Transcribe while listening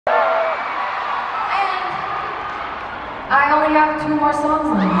I only have 2 more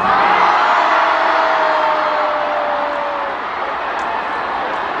songs left.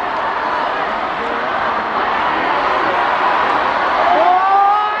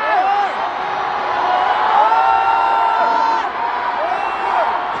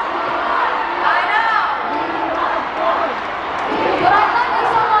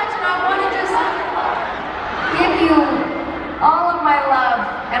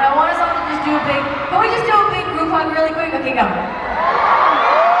 Can we just do a big group hug really quick? Okay, go.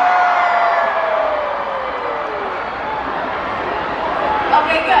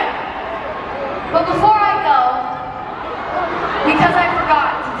 Okay, good. But before I go, because I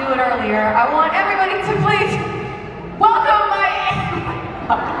forgot to do it earlier, I want everybody to please welcome my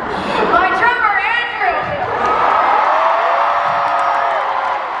drummer, Andrew.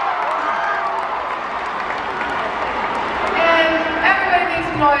 And everybody make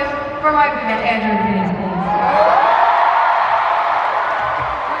some noise for my band, Andrew, please.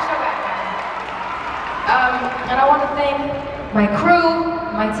 And I want to thank my crew,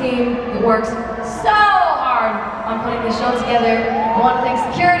 my team that works so hard on putting this show together. I want to thank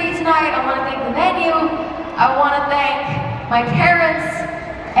security tonight. I want to thank the venue. I want to thank my parents.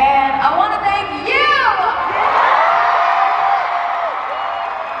 And I want